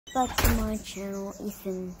back to my channel,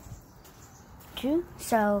 Ethan 2.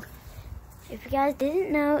 So, if you guys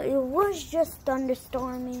didn't know, it was just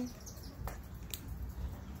thunderstorming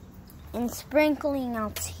and sprinkling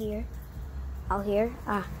out here. It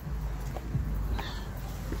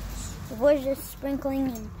was just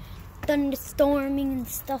sprinkling and thunderstorming and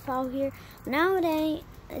stuff out here. Nowadays,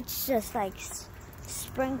 it's just like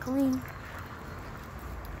sprinkling.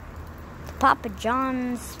 Papa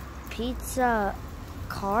John's pizza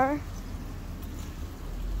car.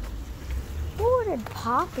 Who ordered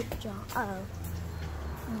Papa John? Oh,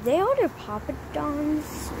 they ordered Papa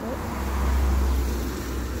John's.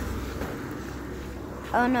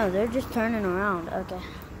 Oh no, they're just turning around. Okay.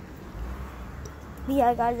 But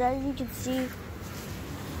yeah, guys, as you can see,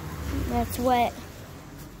 that's wet.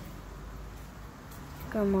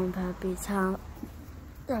 Come on, Pappy's house.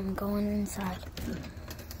 I'm going inside.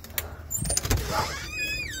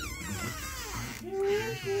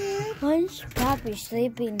 Why is Pappy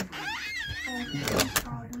sleeping? He's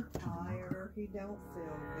probably tired. He don't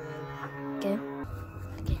feel good. Okay.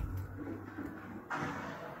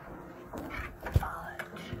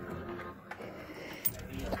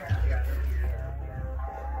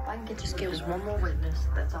 I can just give us one more witness.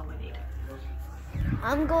 That's all we need.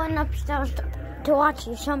 I'm going upstairs to watch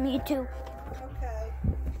you some YouTube. Okay.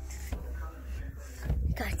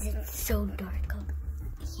 Guys, it's so dark up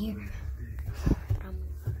here.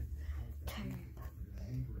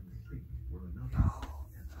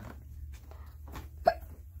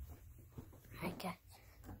 Alright, guys.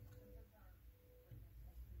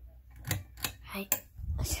 Alright,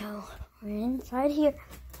 so we're inside here.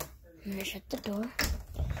 I'm gonna shut the door.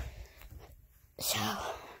 So,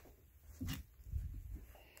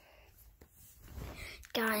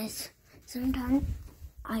 guys, sometimes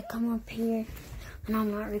I come up here and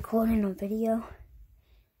I'm not recording a video.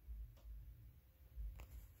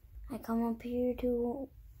 I come up here to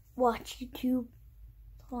watch YouTube.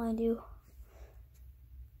 That's all I do.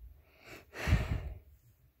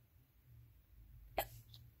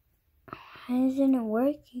 Why isn't it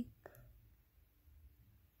working?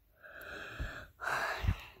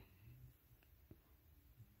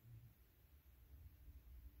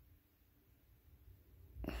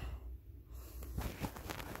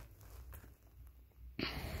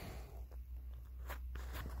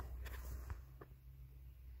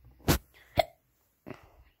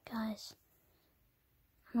 Guys,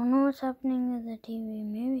 I don't know what's happening with the TV.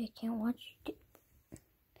 Maybe I can't watch it.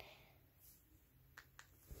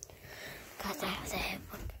 Guys, I have the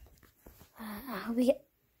headphone. I hope you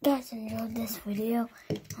guys enjoyed this video.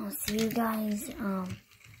 I'll see you guys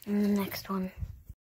in the next one.